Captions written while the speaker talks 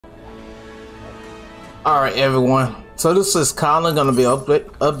Alright everyone, so this is kinda gonna be an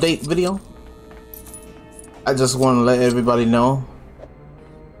update video. I just want to let everybody know.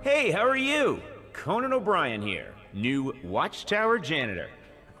 Hey, how are you? Conan O'Brien here, new Watchtower janitor.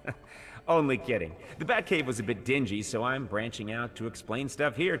 Only kidding. The Batcave was a bit dingy, so I'm branching out to explain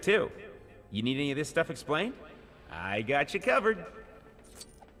stuff here too. You need any of this stuff explained? I got you covered.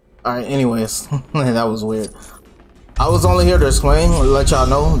 Alright, anyways, that was weird. I was only here to explain, let y'all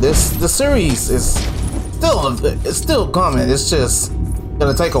know the series is still coming. It's just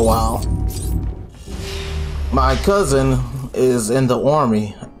gonna take a while. My cousin is in the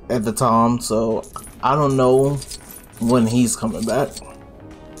army at the time, so I don't know when he's coming back.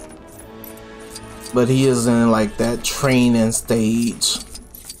 But he is in like that training stage.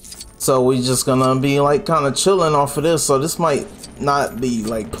 So we just gonna be like kind of chilling off of this. So this might not be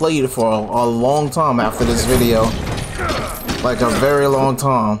like played for a long time after this video. Like a very long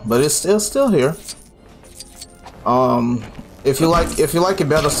time, but it's still here. If you like it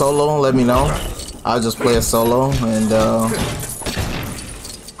better solo, let me know. I'll just play it solo and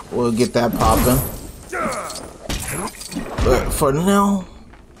we'll get that popping. But for now,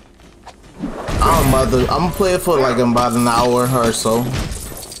 I'm gonna play it for like about an hour or so.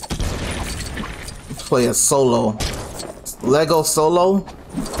 Play it solo. Lego solo.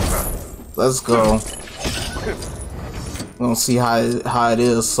 Let's go. We're gonna see how it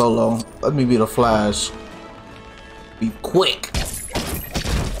is solo. Let me be the Flash. Be quick.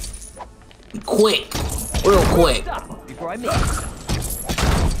 Be quick. Real quick. Before I miss.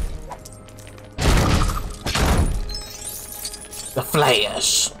 The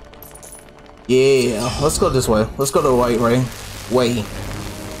Flash. Yeah, let's go this way. Let's go the right way.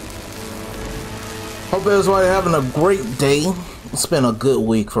 Hope everybody's having a great day. It's been a good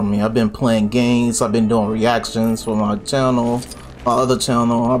week for me. I've been playing games. I've been doing reactions for my channel, my other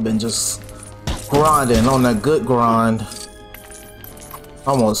channel. I've been just grinding on that good grind.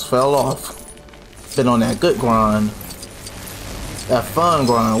 Almost fell off. Been on that good grind. That fun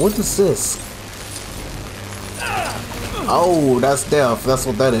grind. What is this? Oh, that's death. That's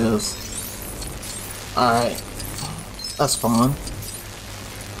what that is. Alright. That's fun.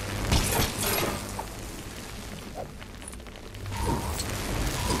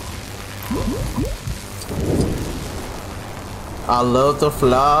 I love to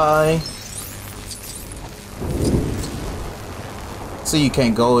fly. See, you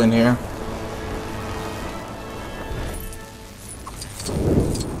can't go in here.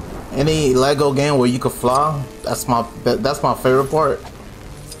 Any Lego game where you could fly, that's my favorite part.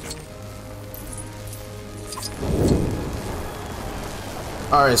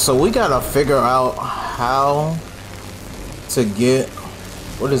 Alright, so we gotta figure out how to get,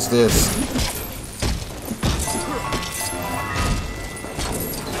 what is this?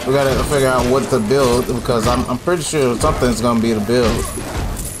 We gotta figure out what to build because I'm pretty sure something's gonna be to build.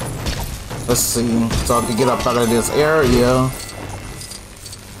 Let's see, so I can get up out of this area.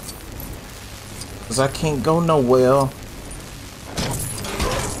 Cause I can't go nowhere.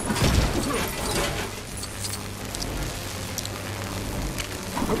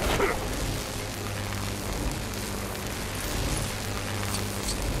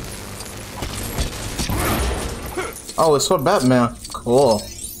 Oh, it's for Batman. Cool.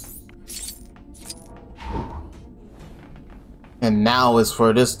 And now it's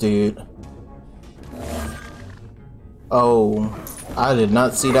for this dude. Oh, I did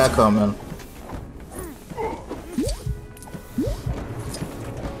not see that coming.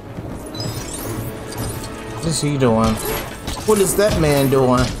 What is he doing? What is that man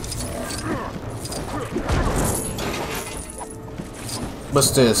doing? What's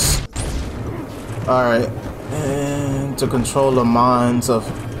this? Alright. And to control the minds of...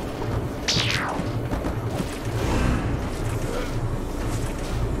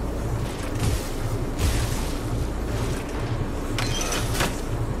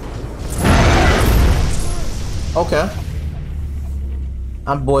 Okay.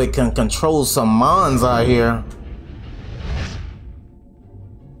 My boy can control some minds out here.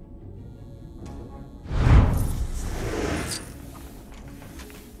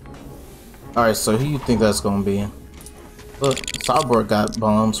 Alright, so who you think that's gonna be? Look, Cyborg got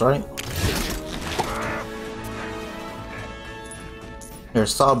bombs, right? Here,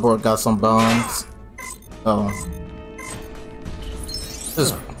 Cyborg got some bombs. Oh.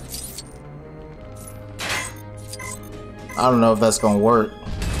 This... I don't know if that's gonna work.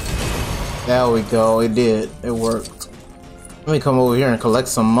 There we go, it did. It worked. Let me come over here and collect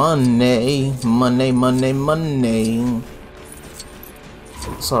some money. Money.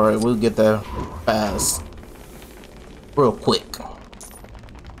 It's alright, we'll get there fast. Real quick.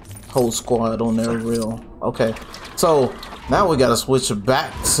 Whole squad on there real. Okay, so now we gotta switch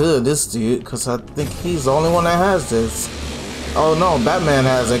back to this dude because I think he's the only one that has this. Oh no, Batman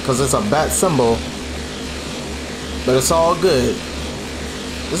has it because it's a bat symbol. But it's all good.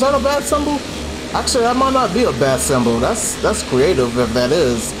 Is that a bat symbol? Actually, that might not be a bat symbol. That's creative if that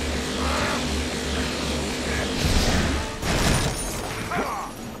is.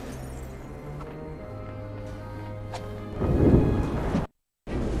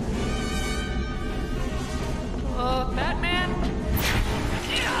 Batman?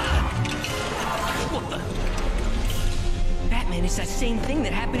 What the? Batman, it's that same thing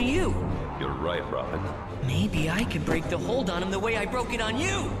that happened to you. You're right, Robin. Maybe I could break the hold on him the way I broke it on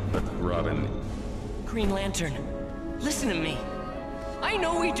you. But Robin... Green Lantern, listen to me. I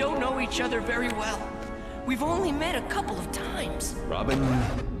know we don't know each other very well. We've only met a couple of times. Robin,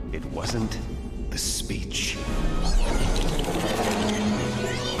 it wasn't the speech.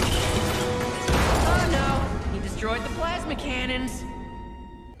 Oh no, he destroyed the plasma cannons.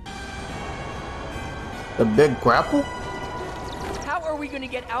 The big grapple? How are we gonna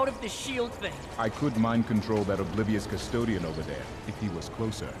get out of this shield thing? I could mind control that oblivious custodian over there, if he was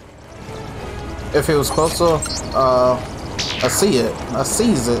closer. If it was closer, I see it. I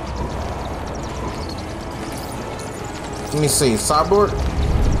sees it. Let me see. Cyborg?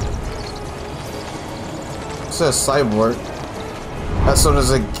 It says Cyborg. As soon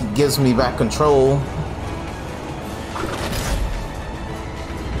as it gives me back control.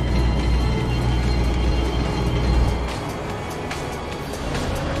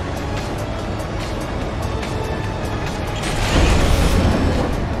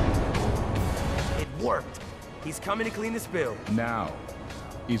 He's coming to clean the spill. Now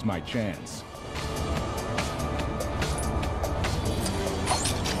is my chance.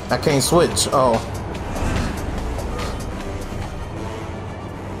 I can't switch. Oh.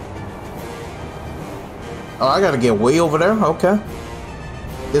 Oh, I gotta get way over there? Okay.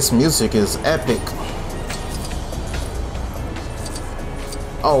 This music is epic.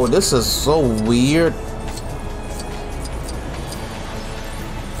 Oh, this is so weird.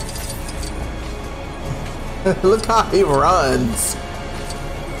 Look how he runs.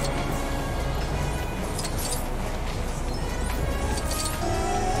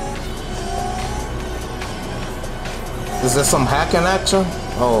 Is there some hacking action?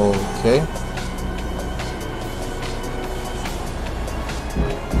 Oh, okay.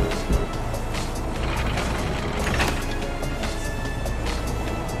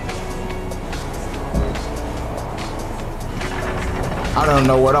 I don't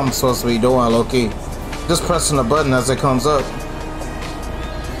know what I'm supposed to be doing, low-key. Just pressing the button as it comes up.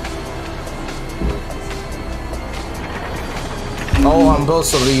 Oh, I'm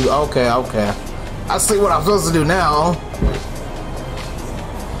supposed to leave. Okay, okay. I see what I'm supposed to do now.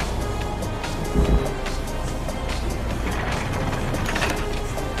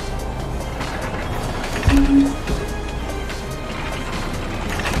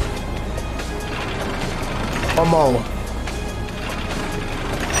 One more.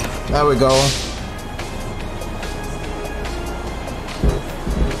 There we go.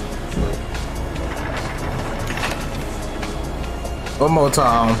 One more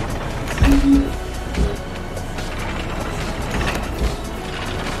time.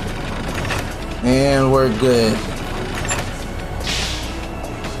 And we're good.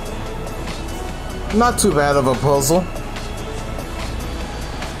 Not too bad of a puzzle.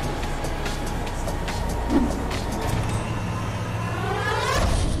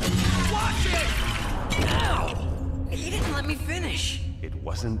 Watch it! Ow! He didn't let me finish. It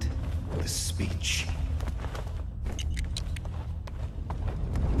wasn't the speech.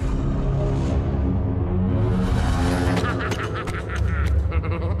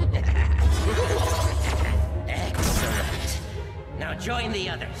 Excellent. Now join the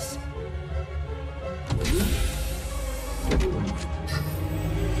others.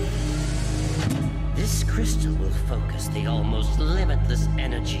 This crystal will focus the almost limitless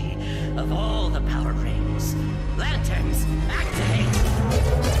energy of all the power rings. Lanterns, activate!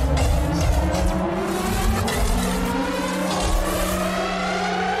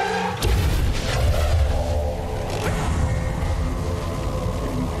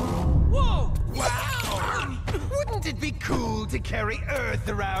 Whoa! Wow! Wouldn't it be cool to carry Earth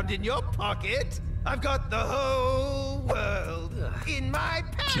around in your pocket? I've got the whole world in my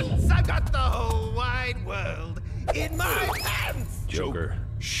pants. I've got the whole wide world in my pants. Joker,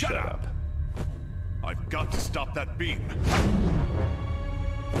 Shut up! I've got to stop that beam.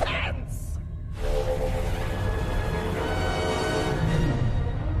 Pants.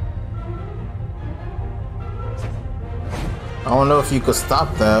 I don't know if you could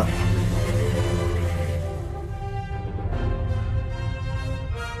stop that.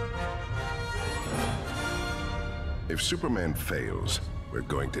 If Superman fails, we're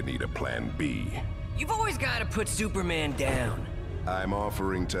going to need a plan B. You've always got to put Superman down. I'm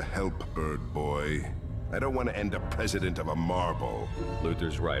offering to help, Bird Boy. I don't want to end up president of a marble.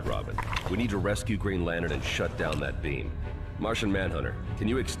 Luther's right, Robin. We need to rescue Green Lantern and shut down that beam. Martian Manhunter, can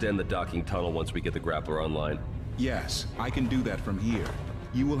you extend the docking tunnel once we get the grappler online? Yes, I can do that from here.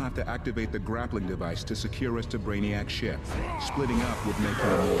 You will have to activate the grappling device to secure us to Brainiac's ship. Splitting up would make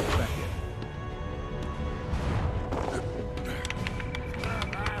her more effective.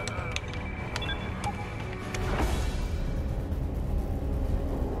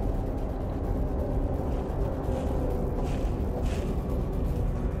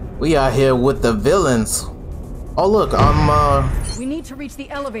 We are here with the villains. Oh look, We need to reach the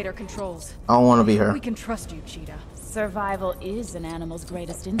elevator controls. I don't want to be here. We can trust you, Cheetah. Survival is an animal's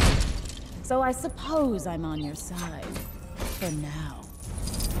greatest instinct. So I suppose I'm on your side. For now.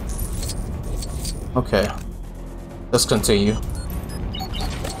 Okay. Let's continue.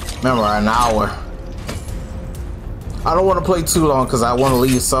 Remember, an hour. I don't want to play too long because I want to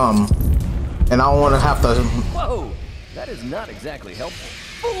leave some. And I don't want to have to... Whoa! That is not exactly helpful.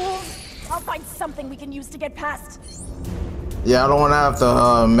 Fools! I'll find something we can use to get past. Yeah, I don't want to have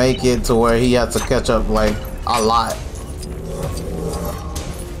to make it to where he has to catch up like a lot.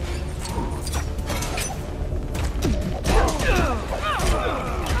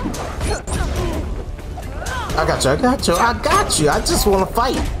 I got you, I got you, I got you. I just want to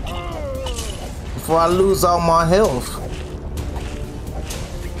fight before I lose all my health.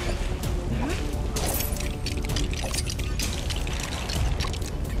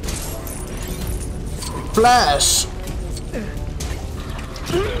 Flash!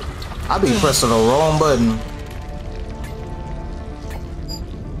 I be pressing the wrong button.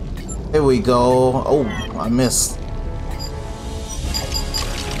 Here we go. Oh, I missed.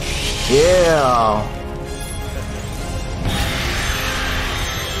 Yeah.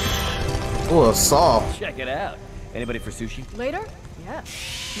 Ooh, a saw. Check it out. Anybody for sushi? Later? Yeah.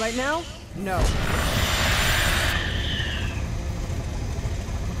 Right now? No.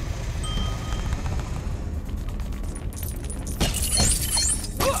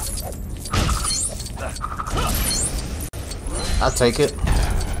 I take it.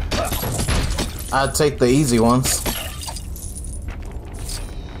 I take the easy ones.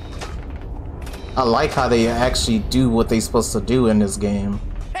 I like how they actually do what they're supposed to do in this game.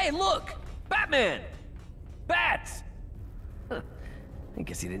 Hey, look! Batman! Bats! Huh. I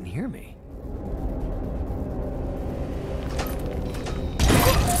guess he didn't hear me.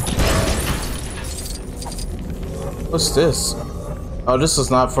 What's this? Oh, this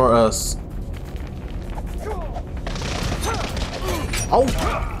is not for us. Oh!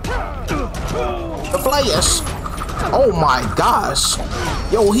 The Flash! Oh my gosh!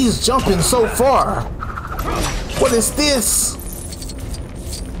 Yo, he's jumping so far! What is this?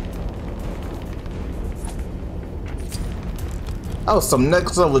 That was some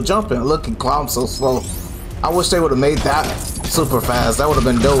next level jumping. Look, he climbed so slow. I wish they would have made that super fast. That would have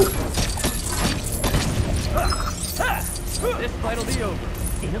been dope. This fight'll be over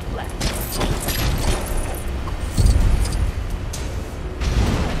in a flash.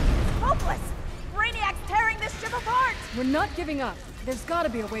 Hopeless! Brainiac's tearing this ship apart! We're not giving up. There's gotta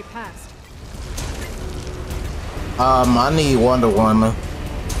be a way past. I need Wonder Woman.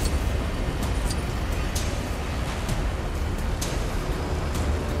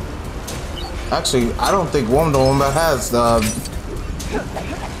 Actually, I don't think Wonder Woman has the...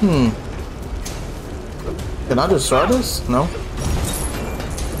 Can I destroy this? No?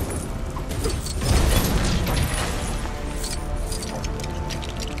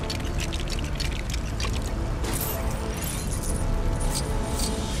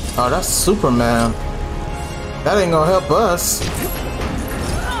 Oh, that's Superman. That ain't gonna help us.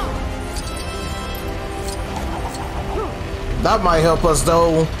 That might help us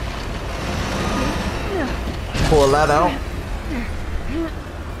though. Pull that out.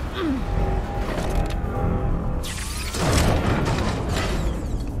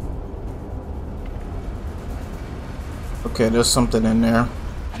 Okay, there's something in there.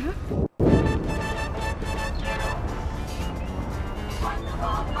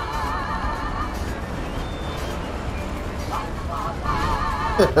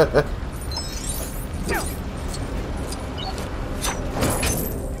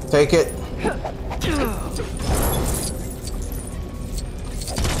 Take it.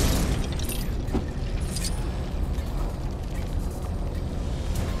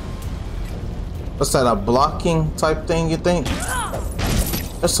 What's that, a blocking type thing, you think?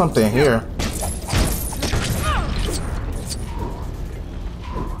 There's something here.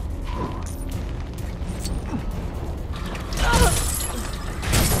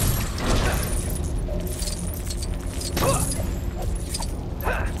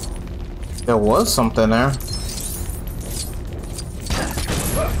 There was something there.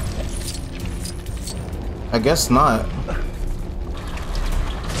 I guess not.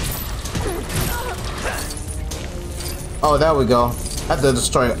 Oh, there we go. I have to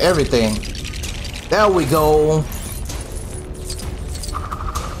destroy everything. There we go.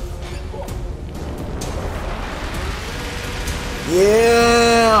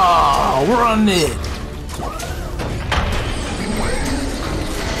 Yeah! Run it!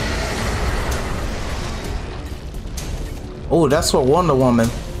 Oh, that's for Wonder Woman.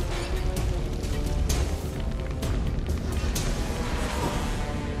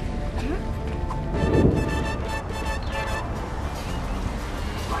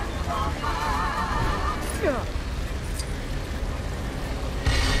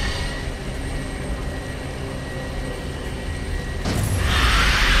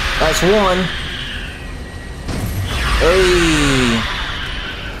 That's one. Hey.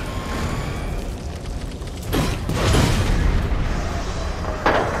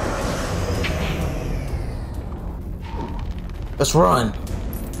 Let's run.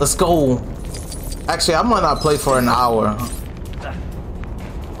 Let's go. Actually, I might not play for an hour.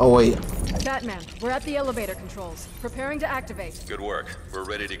 Oh, wait. Batman, we're at the elevator controls. Preparing to activate. Good work. We're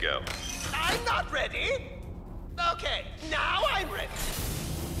ready to go. I'm not ready. Okay, now I'm ready.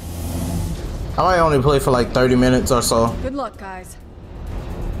 I might only play for like 30 minutes or so. Good luck, guys.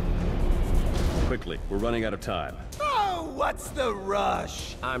 Quickly, we're running out of time. Oh, what's the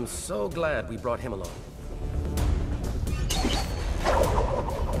rush? I'm so glad we brought him along.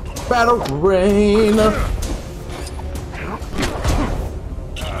 Battle Rain.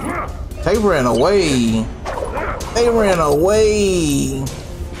 They ran away. They ran away.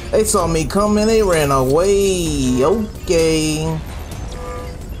 They saw me coming. They ran away. Okay.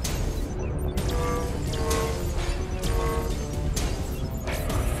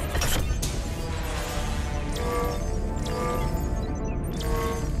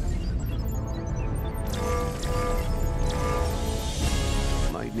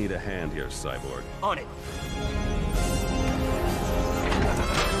 Might need a hand here, Cyborg. On it.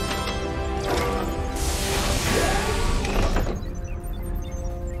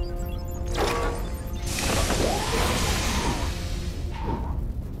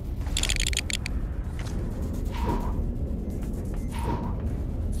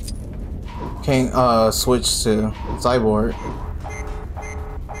 Can't switch to Cyborg.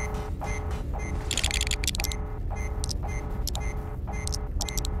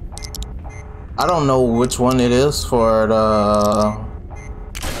 I don't know which one it is for the...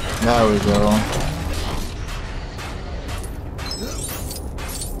 There we go.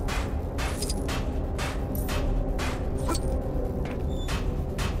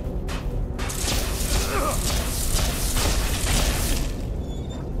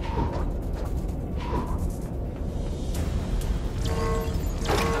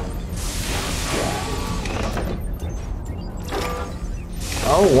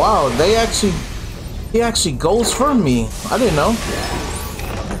 Oh wow, he actually goes for me. I didn't know.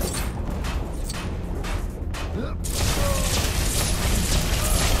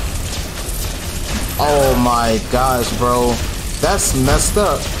 Oh my gosh, bro. That's messed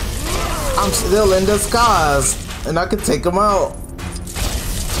up. I'm still in disguise and I could take him out.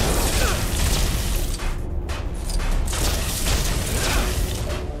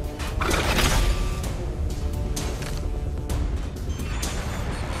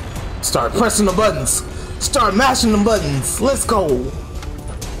 Start pressing the buttons. Start mashing the buttons. Let's go.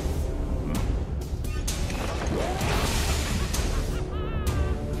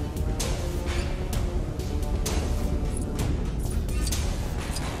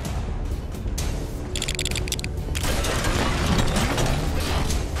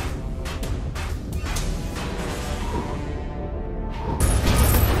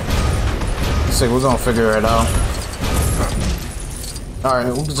 See, we're gonna figure it out.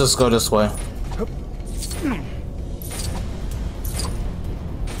 Alright, we'll just go this way.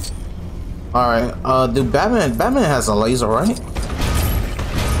 Alright, dude, Batman has a laser, right?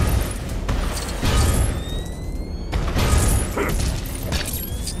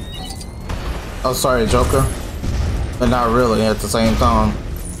 Oh, sorry, Joker. But not really at the same time.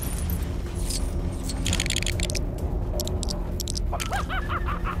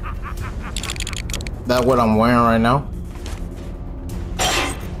 That what I'm wearing right now?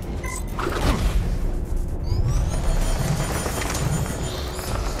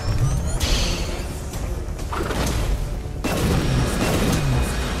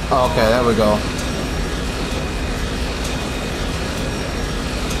 Oh, okay, there we go.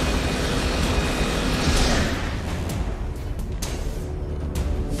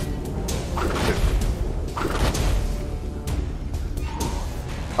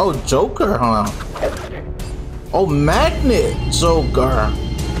 Oh, Joker, huh? Oh, Magnet Joker.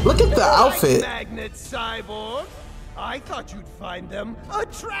 Look at the outfit. Magnet cyborg. I thought you'd find them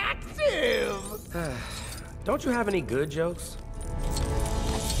attractive. Don't you have any good jokes?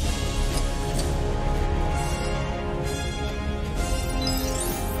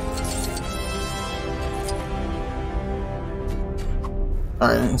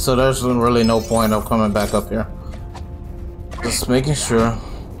 Alright, so there's really no point of coming back up here. Just making sure.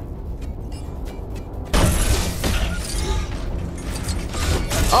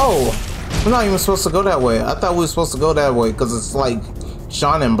 Oh! We're not even supposed to go that way. I thought we were supposed to go that way because it's like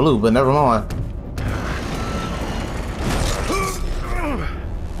shining blue, but never mind.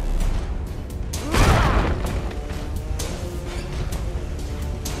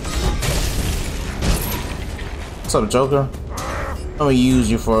 What's up, Joker? I'm gonna use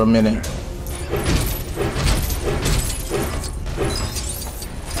you for a minute.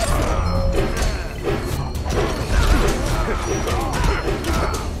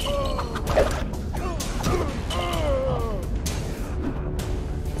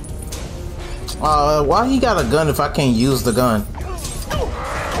 Why he got a gun if I can't use the gun?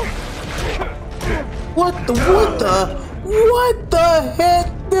 What the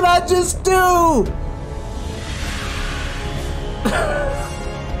heck did I just do?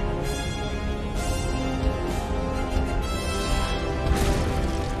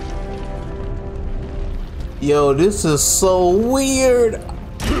 Yo, this is so weird.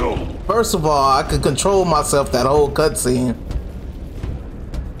 First of all, I could control myself that whole cutscene.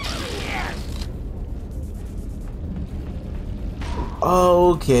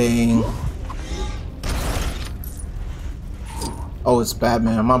 Okay. Oh, it's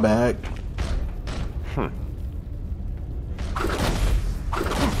Batman, my bad.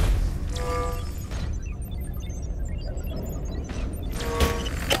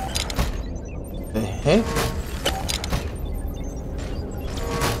 The heck?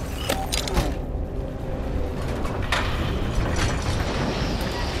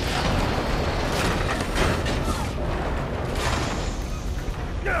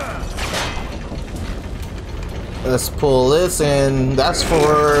 Let's pull this, and that's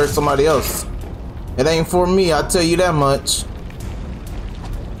for somebody else. It ain't for me, I'll tell you that much.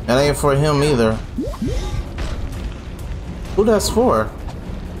 It ain't for him either. Who that's for?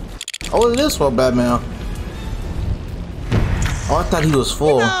 Oh, it is for Batman. Oh, I thought he was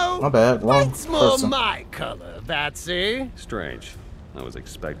full. My bad, wrong person. My color, Batsy. Strange. I was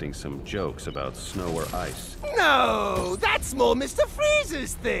expecting some jokes about snow or ice. No, that's more Mr.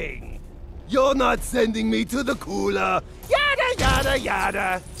 Freeze's thing. You're not sending me to the cooler. Yada, yada,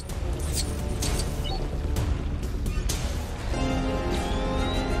 yada.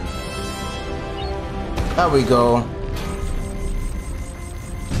 There we go.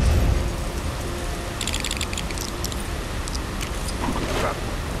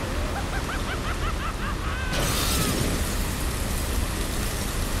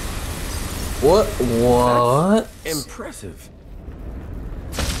 What? Impressive.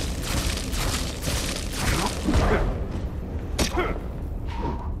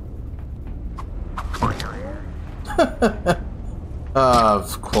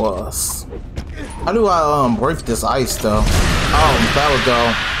 Of course. How do I break this ice though? Oh, that would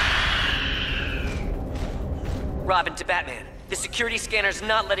go. Robin to Batman. The security scanner's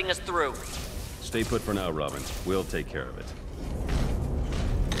not letting us through. Stay put for now, Robin. We'll take care of it.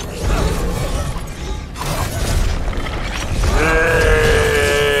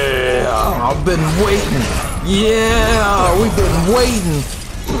 Yeah, I've been waiting. Yeah, we've been waiting.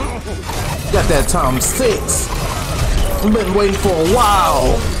 Got that ×6. We've been waiting for a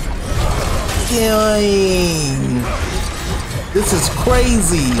while. Dang. This is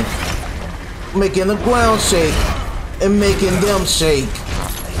crazy. Making the ground shake and making them shake.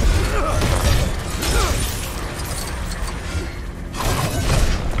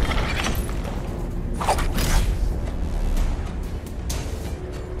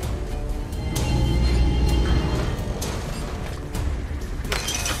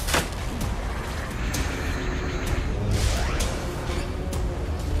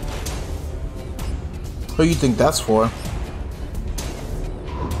 Who do you think that's for?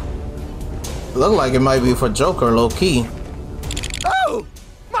 Look like it might be for Joker, low key. Oh,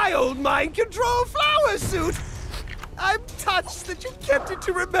 my old mind control flower suit. I'm touched that you kept it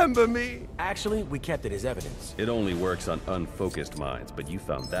to remember me. Actually, we kept it as evidence. It only works on unfocused minds, but you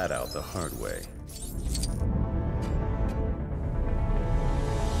found that out the hard way.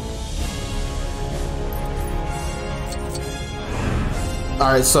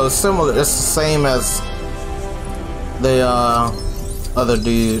 Alright, so similar, it's the same as the other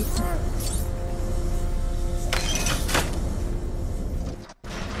dude.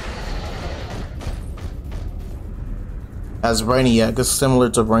 As Brainiac, it's similar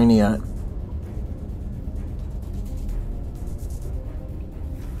to Brainiac.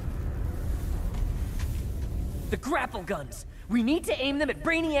 The grapple guns. We need to aim them at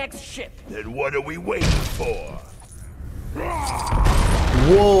Brainiac's ship. Then what are we waiting for?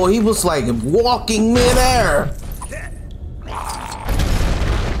 Whoa, he was like walking midair.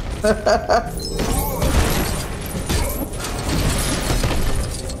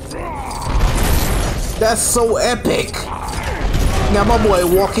 That's so epic. Now my boy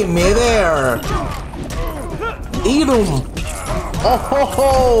walking midair. Eat him. Oh ho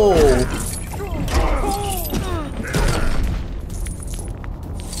ho.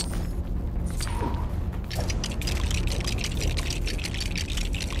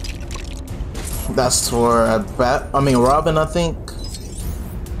 That's for Robin, I think.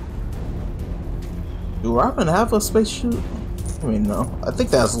 Do Robin have a spacesuit? I mean, no. I think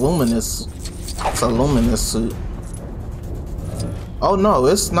that's Luminous. It's a Luminous suit. Oh no,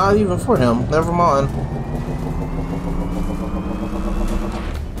 it's not even for him. Never mind.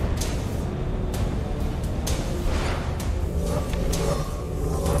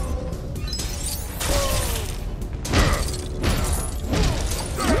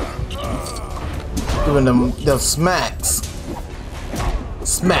 Doing them smacks.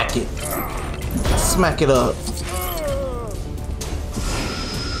 Smack it. Smack it up.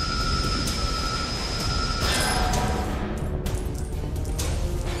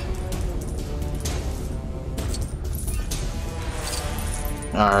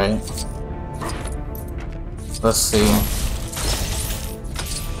 Alright. Let's see.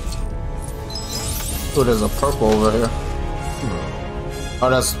 Oh, there's a purple over here. Oh,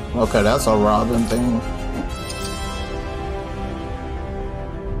 that's okay. That's a Robin thing.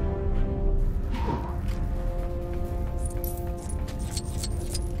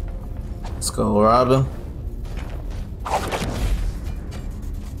 Let's go, Robin.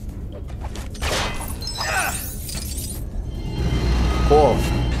 Cool.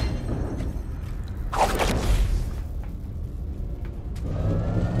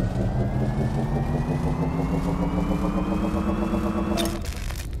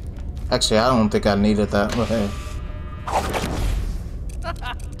 Actually, I don't think I needed that, but hey.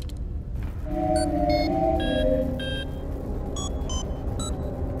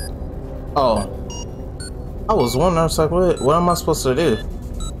 Oh. I was wondering, I was like, what am I supposed to do?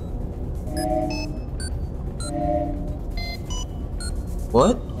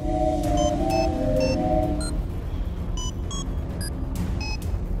 What?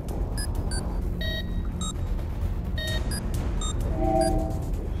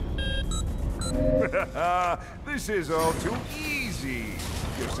 This is all too easy.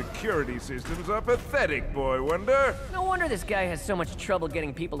 Your security systems are pathetic, boy wonder. No wonder this guy has so much trouble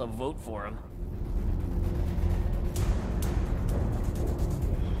getting people to vote for him.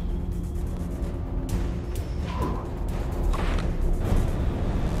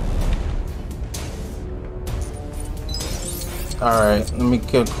 Alright, let me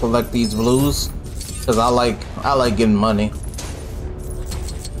collect these blues. Cause I like getting money.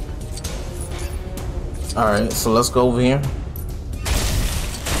 Alright, so let's go over here.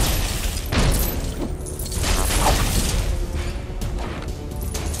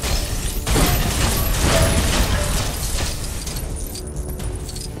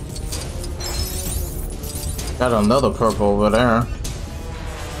 Got another purple over there.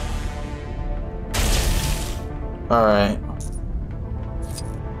 Alright.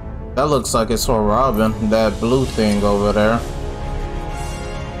 That looks like it's for Robin, that blue thing over there.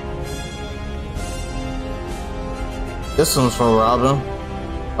 This one's for Robin.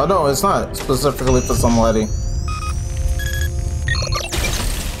 Oh no, it's not specifically for somebody.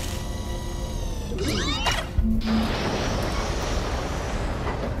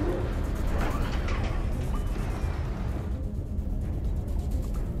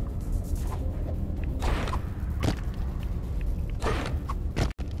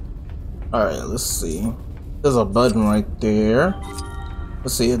 Alright, let's see. There's a button right there.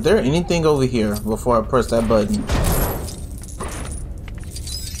 Let's see, is there anything over here before I press that button?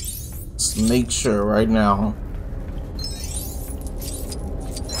 Let's make sure right now.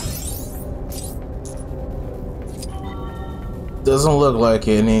 Doesn't look like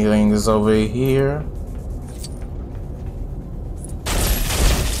anything is over here.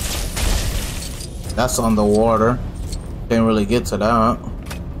 That's on the water. Can't really get to that.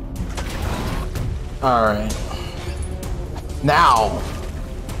 Alright. Now!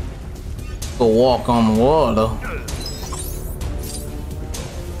 Go walk on the water.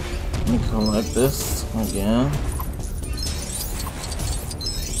 Let me collect this again.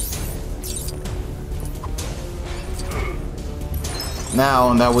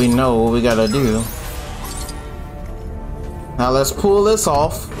 Now that we know what we gotta do. Now let's pull this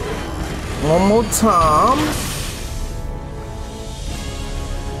off one more time.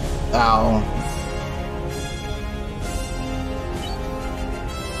 Ow.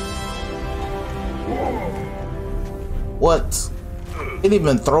 What? Didn't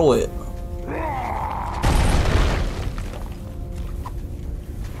even throw it.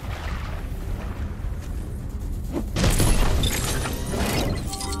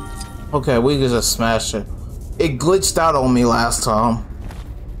 Okay, we can just smash it. It glitched out on me last time.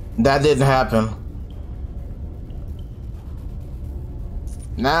 That didn't happen.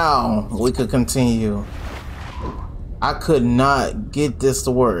 Now we could continue. I could not get this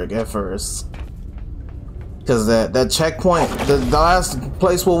to work at first. Because that checkpoint, the last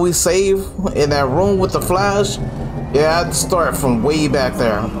place where we save, in that room with the flash, yeah, I had to start from way back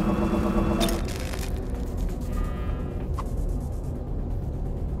there.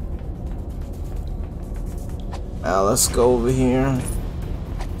 Now let's go over here.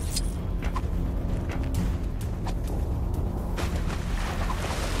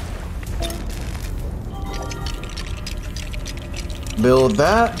 Build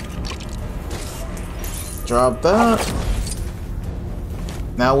that. Drop that.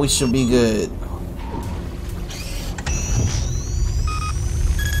 Now we should be good.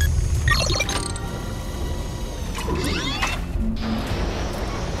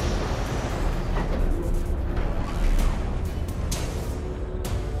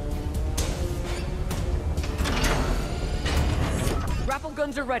 Grapple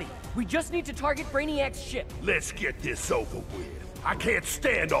guns are ready. We just need to target Brainiac's ship. Let's get this over with. I can't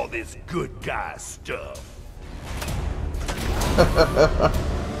stand all this good guy stuff.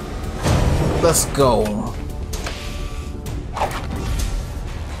 Let's go.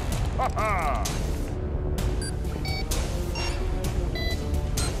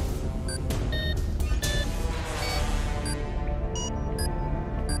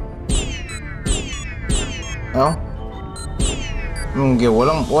 No?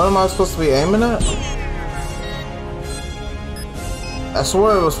 What am I supposed to be aiming at? I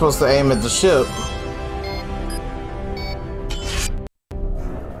swear I was supposed to aim at the ship.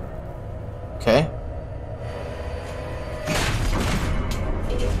 Okay.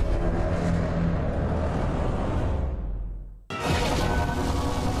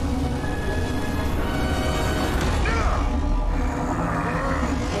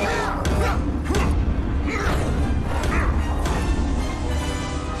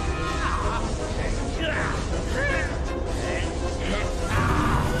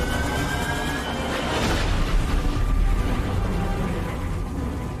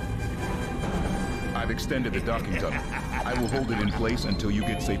 Extended the docking tunnel. I will hold it in place until you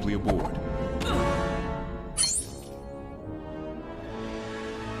get safely aboard.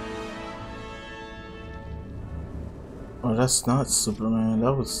 Oh, that's not Superman.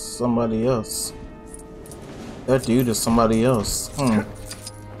 That was somebody else. That dude is somebody else.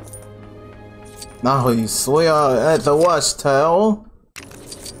 Now he's way out at the watchtower.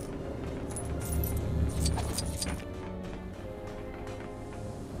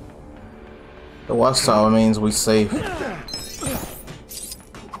 The watchtower means we safe.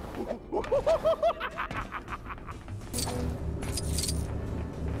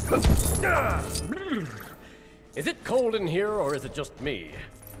 Is it cold in here, or is it just me?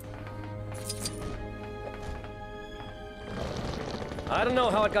 I don't know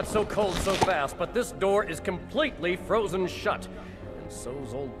how it got so cold so fast, but this door is completely frozen shut. And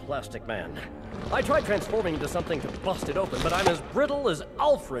so's old Plastic Man. I tried transforming into something to bust it open, but I'm as brittle as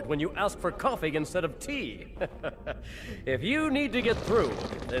Alfred when you ask for coffee instead of tea. If you need to get through,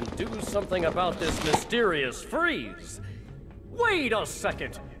 then do something about this mysterious freeze. Wait a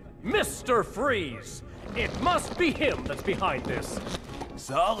second! Mr. Freeze! It must be him that's behind this.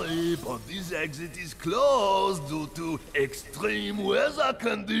 Sorry, but this exit is closed due to extreme weather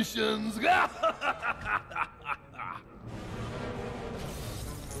conditions.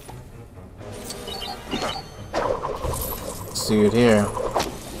 See it here.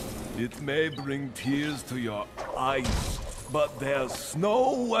 It may bring tears to your eyes, but there's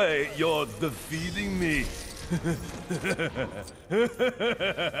no way you're defeating me.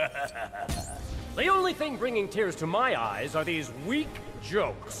 The only thing bringing tears to my eyes are these weak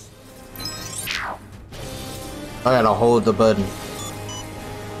jokes. I gotta hold the button.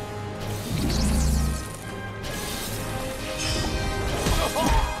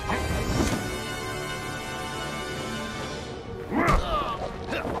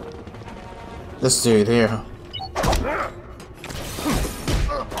 This dude here.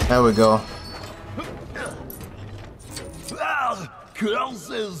 There we go.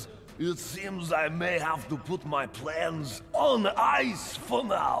 Curses! It seems I may have to put my plans on ice for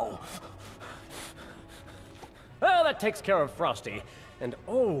now. Well, that takes care of Frosty. And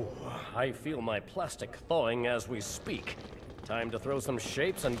oh, I feel my plastic thawing as we speak. Time to throw some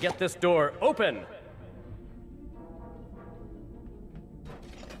shapes and get this door open.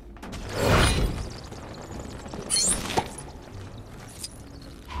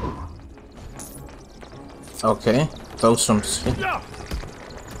 Okay, throw some shit.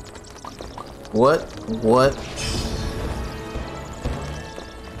 What? What?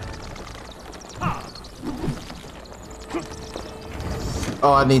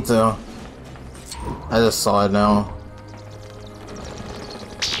 Oh, I need to... I just saw it now.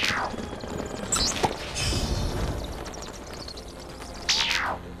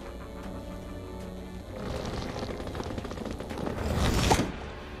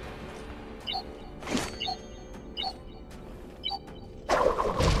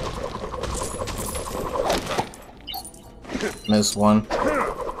 Missed one.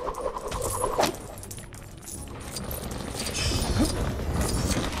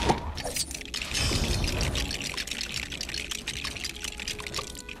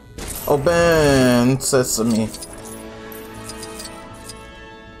 Open sesame.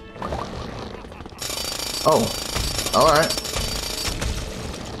 Oh, all right.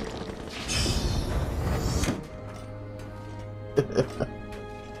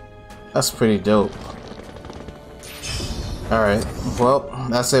 That's pretty dope. Alright, well,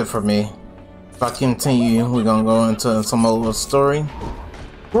 that's it for me. If I continue, we're gonna go into some other story.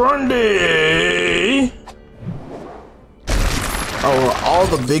 Grundy! Oh, all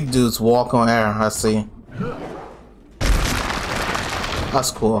the big dudes walk on air, I see.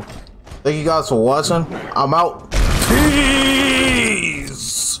 That's cool. Thank you guys for watching. I'm out.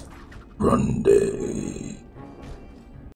 Peace! Grundy.